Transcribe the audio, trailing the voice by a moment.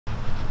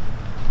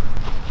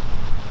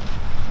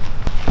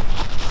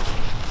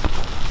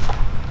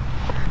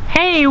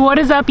Hey, what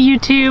is up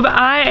YouTube?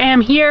 I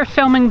am here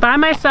filming by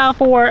myself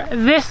for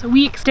this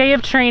week's day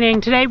of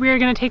training. Today we are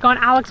going to take on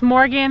Alex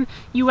Morgan,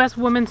 US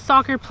women's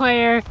soccer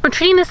player. We're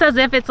treating this as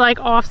if it's like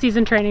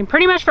off-season training.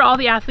 Pretty much for all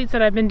the athletes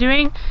that I've been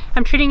doing,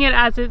 I'm treating it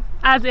as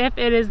if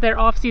it is their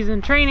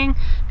off-season training,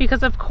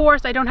 because of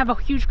course I don't have a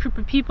huge group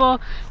of people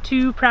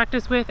to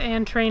practice with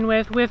and train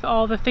with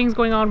all the things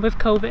going on with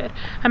COVID.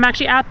 I'm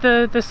actually at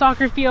the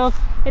soccer field.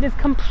 It is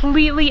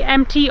completely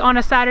empty on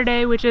a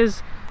Saturday, which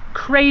is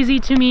crazy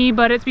to me,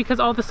 but it's because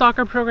all the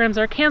soccer programs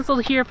are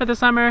canceled here for the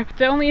summer.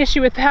 The only issue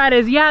with that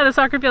is, yeah, the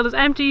soccer field is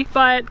empty,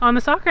 but on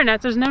the soccer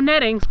nets there's no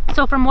netting.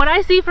 So from what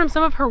I see from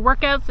some of her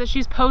workouts that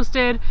she's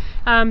posted,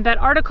 that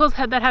articles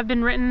that have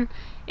been written,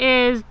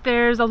 is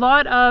there's a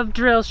lot of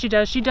drills she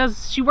does.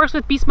 She works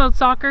with Beast Mode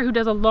Soccer, who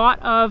does a lot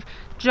of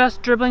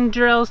just dribbling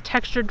drills,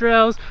 texture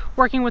drills,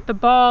 working with the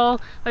ball,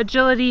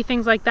 agility,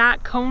 things like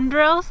that, cone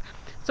drills.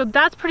 So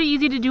that's pretty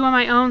easy to do on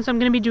my own, so I'm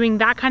going to be doing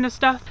that kind of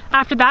stuff.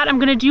 After that, I'm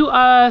going to do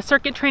a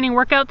circuit training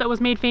workout that was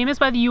made famous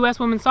by the US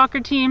women's soccer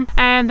team,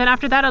 and then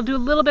after that I'll do a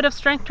little bit of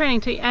strength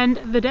training to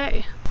end the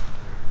day.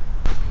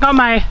 Got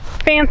my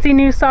fancy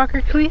new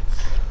soccer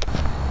cleats.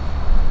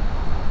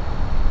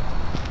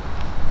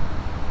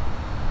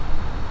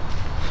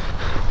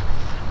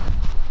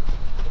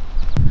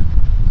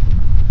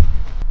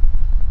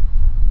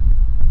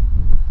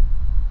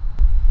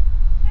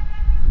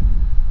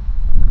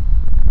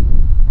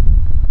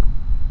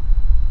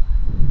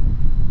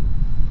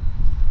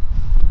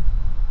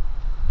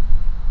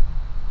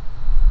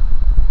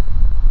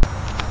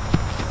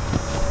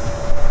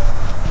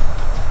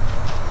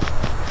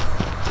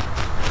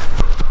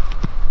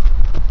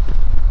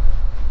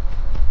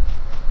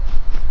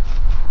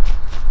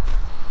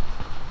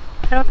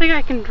 I don't think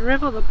I can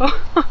dribble the ball.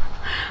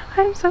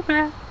 I'm so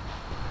bad.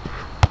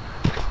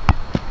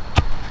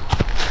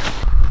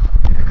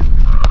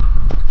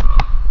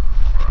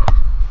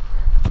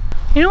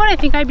 You know what I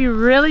think I'd be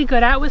really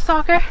good at with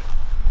soccer?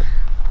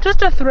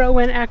 Just a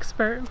throw-in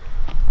expert.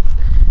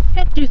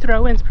 I do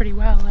throw-ins pretty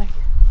well, like.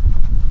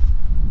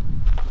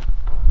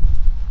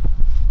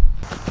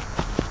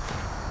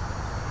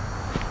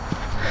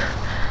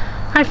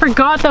 I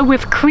forgot that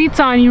with cleats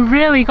on, you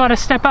really gotta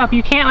step up.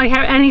 You can't like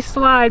have any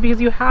slide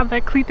because you have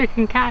that cleat that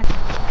can catch.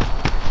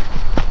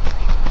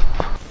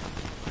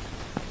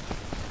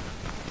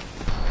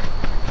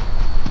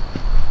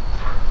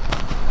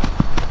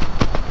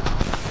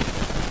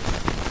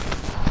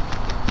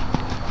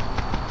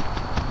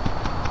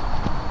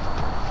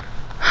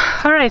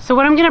 All right, so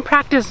what I'm gonna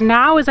practice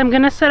now is I'm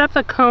gonna set up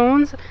the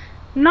cones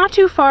not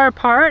too far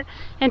apart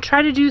and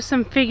try to do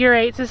some figure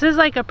eights. This is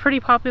like a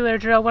pretty popular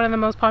drill, one of the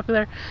most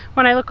popular.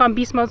 When I look on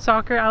Beast Mode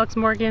Soccer, Alex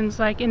Morgan's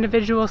like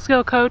individual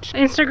skill coach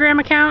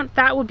Instagram account,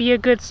 that would be a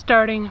good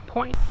starting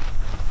point.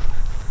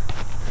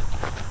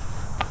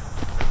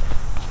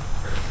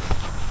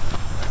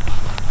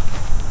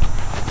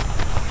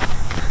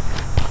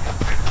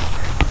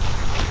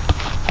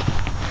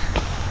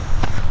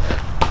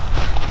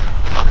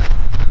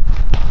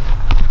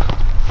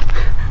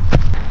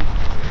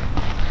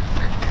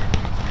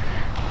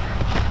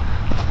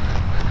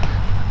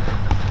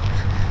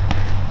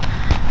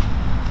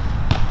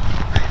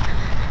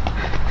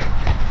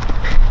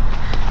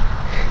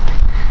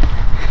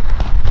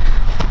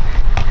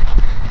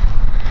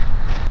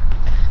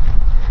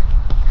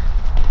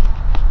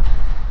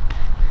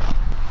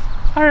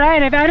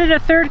 Alright, I've added a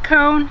third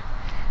cone.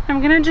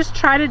 I'm gonna just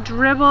try to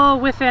dribble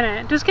within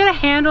it. Just get a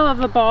handle of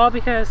the ball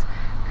because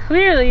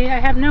clearly I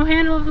have no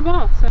handle of the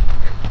ball. So.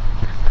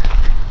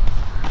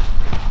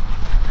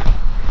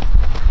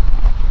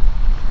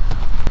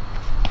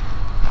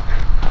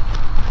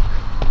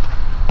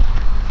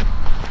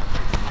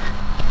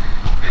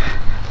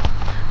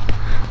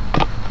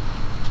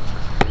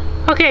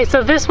 Okay,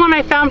 so this one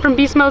I found from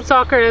Beast Mode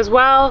Soccer as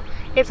well.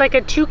 It's like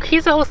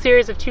he's a whole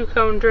series of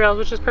 2-cone drills,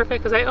 which is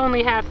perfect because I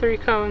only have 3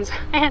 cones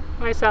and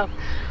myself.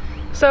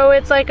 So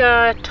it's like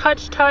a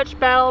touch,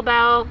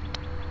 bell.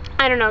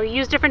 I don't know, you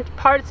use different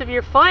parts of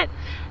your foot,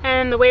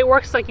 and the way it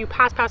works is like you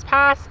pass,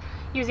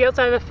 use the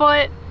outside of the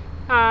foot,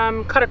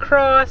 cut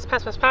across,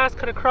 pass,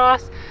 cut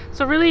across.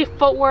 So really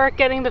footwork,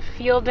 getting the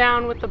feel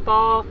down with the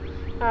ball.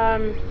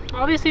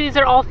 Obviously these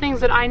are all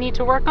things that I need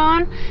to work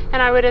on,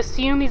 and I would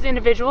assume these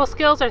individual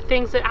skills are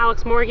things that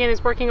Alex Morgan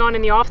is working on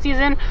in the off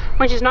season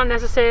when she's not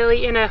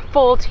necessarily in a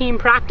full team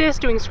practice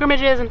doing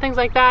scrimmages and things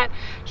like that.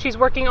 She's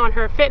working on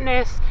her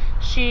fitness,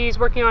 she's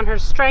working on her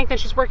strength, and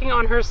she's working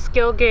on her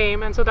skill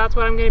game, and so that's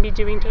what I'm going to be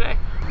doing today.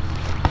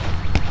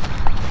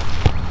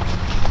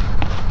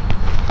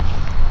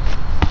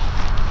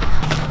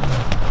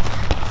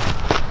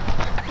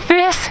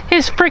 This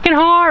is freaking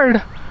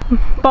hard!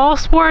 Ball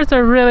sports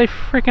are really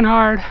freaking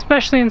hard,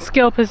 especially in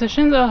skill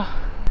positions. Oh,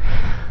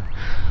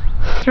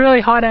 it's really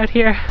hot out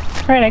here.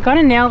 All right, I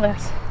gotta nail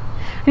this.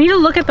 I need to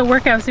look at the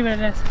workout, see what it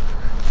is.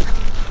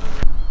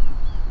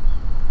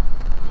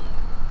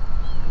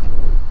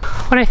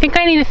 What I think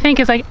I need to think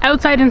is like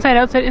outside, inside,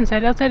 outside,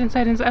 inside, outside,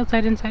 inside,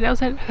 outside, inside,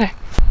 outside. Okay.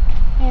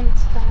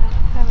 Inside,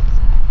 outside,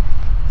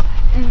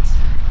 inside,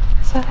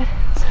 inside,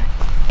 inside,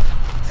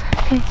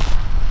 inside. pace.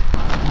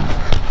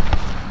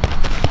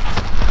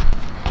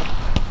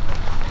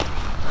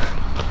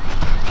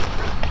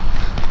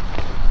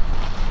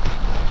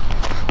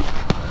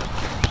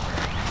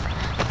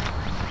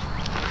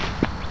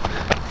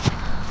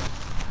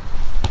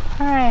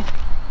 Alright,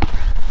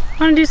 I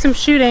want to do some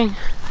shooting.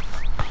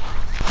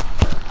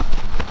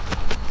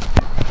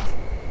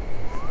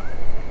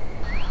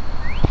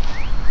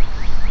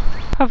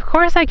 Of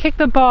course I kicked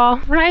the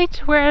ball right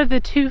where the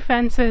two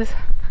fences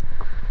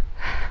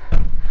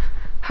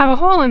have a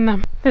hole in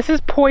them. This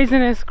is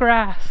poisonous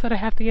grass that I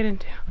have to get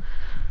into.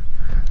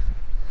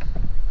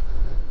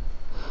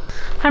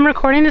 I'm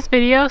recording this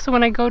video so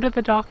when I go to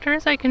the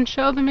doctors I can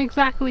show them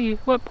exactly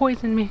what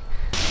poisoned me.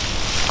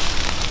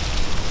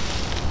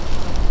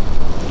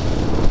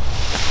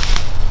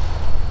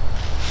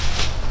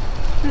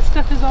 This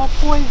stuff is all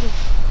poison.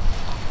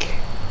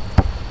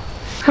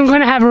 I'm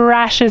going to have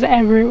rashes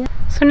everywhere.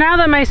 So now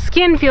that my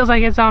skin feels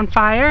like it's on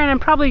fire and I'm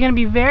probably going to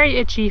be very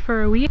itchy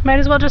for a week, might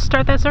as well just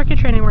start that circuit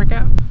training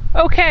workout.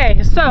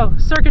 Okay, so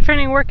circuit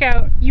training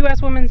workout,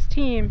 US women's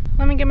team.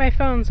 Let me get my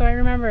phone so I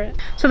remember it.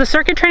 So the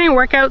circuit training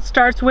workout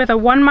starts with a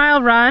 1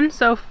 mile run,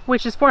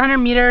 which is 400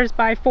 meters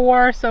by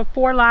 4, so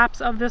 4 laps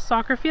of this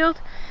soccer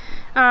field.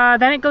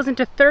 Then it goes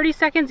into 30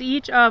 seconds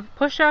each of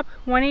push-up,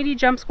 180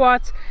 jump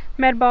squats,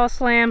 med ball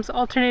slams,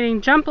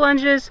 alternating jump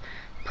lunges,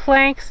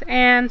 planks,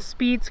 and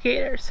speed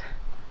skaters.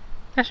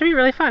 That should be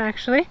really fun,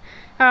 actually.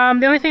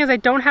 The only thing is I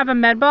don't have a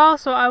med ball,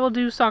 so I will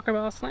do soccer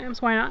ball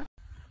slams. Why not?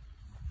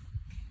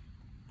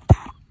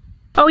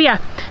 Oh yeah,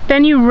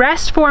 then you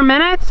rest 4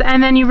 minutes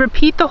and then you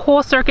repeat the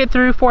whole circuit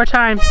through 4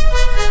 times.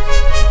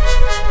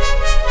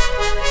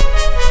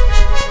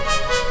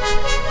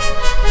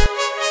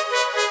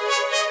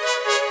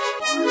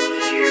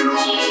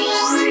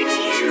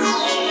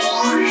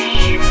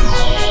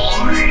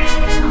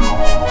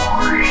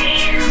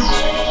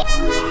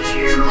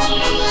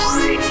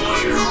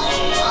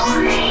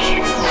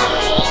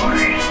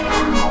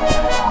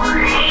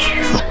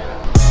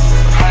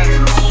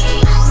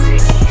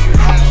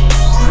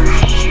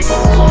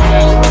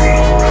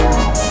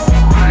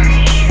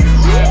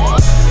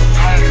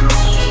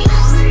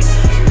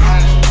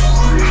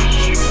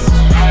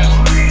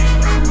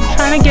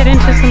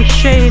 Some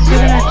shade for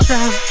the next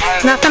round.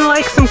 Nothing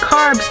like some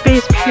carbs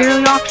based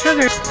purely off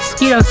sugar.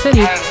 Mosquito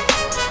City.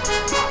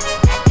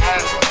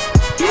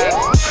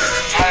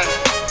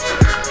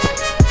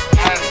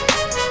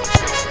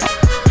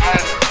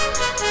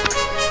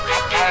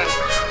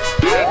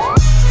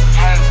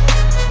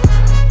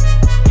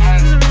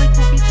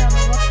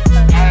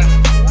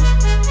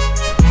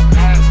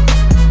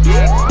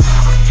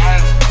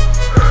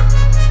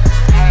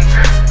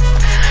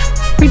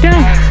 We're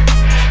done.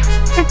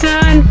 We're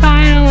done,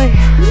 finally.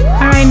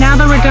 Alright, now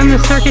that we're done the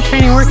circuit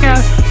training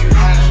workout,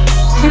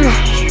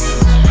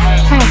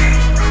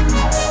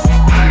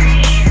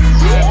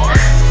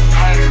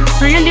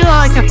 we're gonna do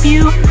like a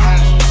few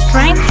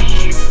strength.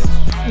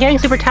 I'm getting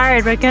super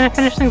tired, but I'm gonna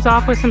finish things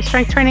off with some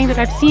strength training that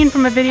I've seen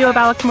from a video of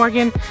Alex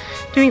Morgan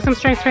doing some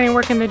strength training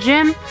work in the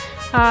gym.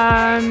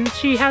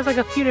 She has like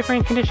a few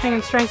different conditioning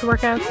and strength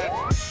workouts,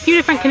 a few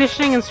different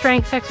conditioning and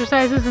strength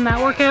exercises in that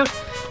workout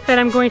that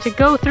I'm going to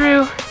go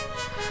through.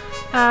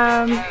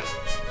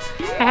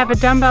 I have a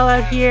dumbbell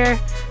out here,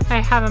 I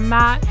have a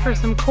mat for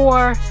some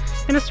core.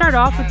 I'm gonna start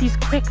off with these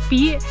quick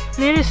feet,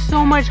 and it is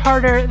so much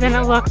harder than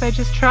it looks. I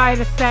just tried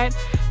a set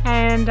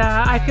and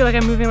I feel like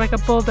I'm moving like a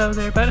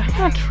bulldozer, but I'm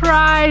gonna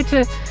try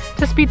to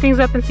speed things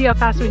up and see how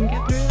fast we can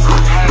get through it.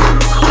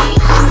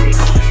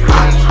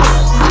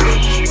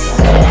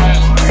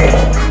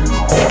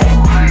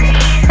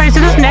 Alright, so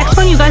this next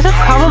one you guys have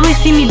probably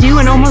seen me do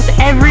in almost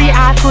every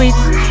athlete's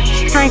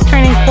strength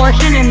training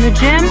portion in the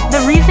gym.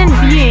 The reason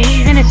being,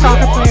 even if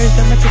soccer players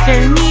don't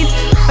necessarily need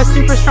a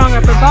super strong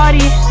upper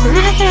body, this is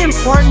just an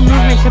important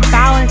movement to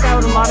balance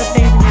out a lot of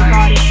things in your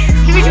body.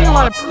 If you're doing a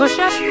lot of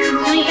push-ups,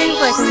 doing things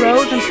like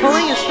rows and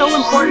pulling is so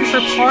important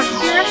for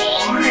posture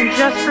and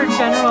just for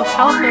general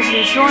health of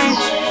your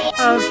joints,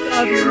 of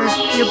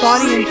your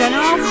body in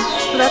general.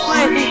 So that's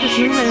why I think this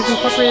movement is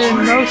incorporated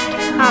in most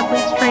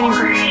athletes' training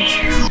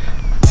programs.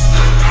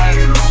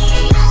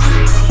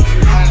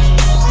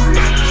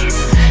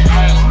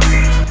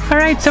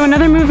 Alright, so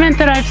another movement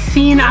that I've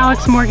seen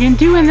Alex Morgan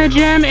do in the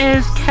gym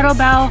is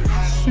kettlebell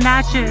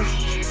snatches.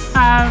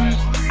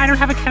 I don't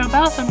have a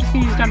kettlebell, so I'm just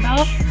going to use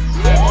dumbbells.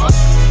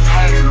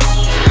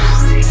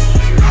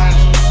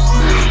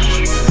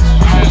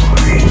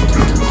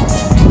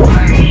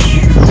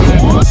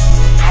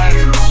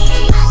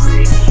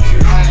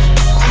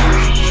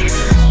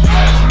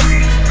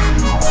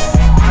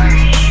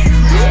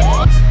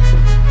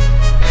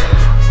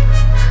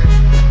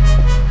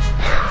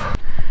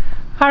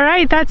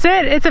 Alright, that's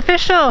it. It's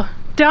official.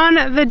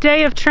 Done the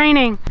day of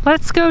training.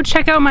 Let's go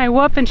check out my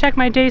whoop and check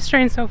my day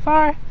strain so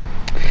far.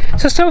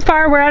 So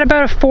far we're at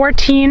about a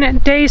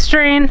 14-day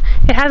strain.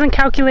 It hasn't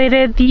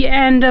calculated the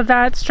end of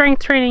that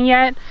strength training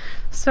yet.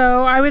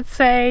 So I would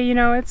say, you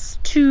know, it's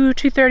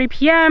 2:30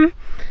 p.m.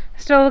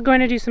 Still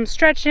going to do some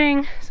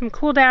stretching, some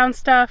cool down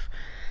stuff.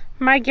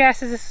 My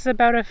guess is this is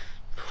about a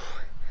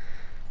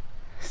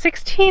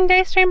 16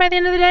 day strain by the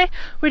end of the day,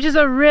 which is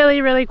a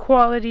really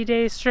quality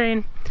day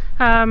strain.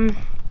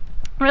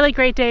 Really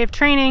great day of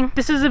training.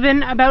 This has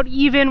been about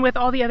even with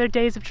all the other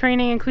days of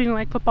training, including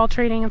like football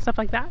training and stuff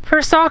like that. For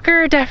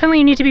soccer, definitely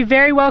you need to be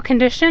very well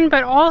conditioned,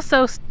 but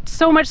also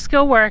so much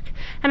skill work.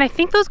 And I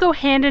think those go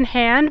hand in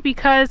hand,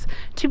 because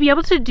to be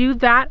able to do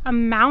that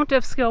amount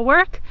of skill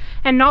work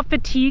and not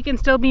fatigue and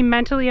still be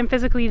mentally and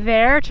physically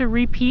there to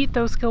repeat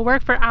those skill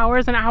work for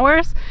hours and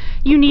hours,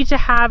 you need to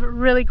have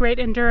really great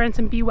endurance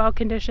and be well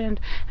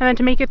conditioned. And then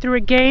to make it through a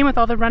game with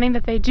all the running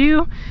that they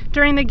do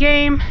during the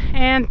game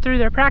and through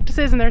their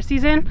practices and their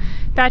season,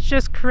 that's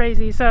just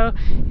crazy. So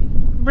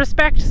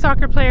respect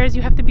soccer players.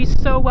 You have to be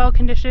so well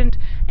conditioned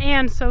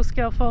and so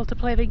skillful to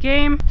play the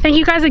game. Thank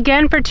you guys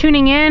again for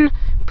tuning in.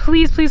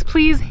 Please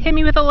hit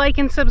me with a like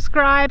and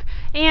subscribe,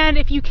 and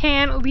if you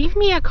can, leave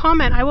me a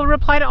comment. I will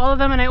reply to all of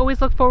them, and I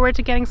always look forward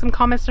to getting some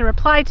comments to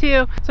reply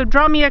to, so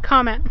drop me a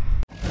comment.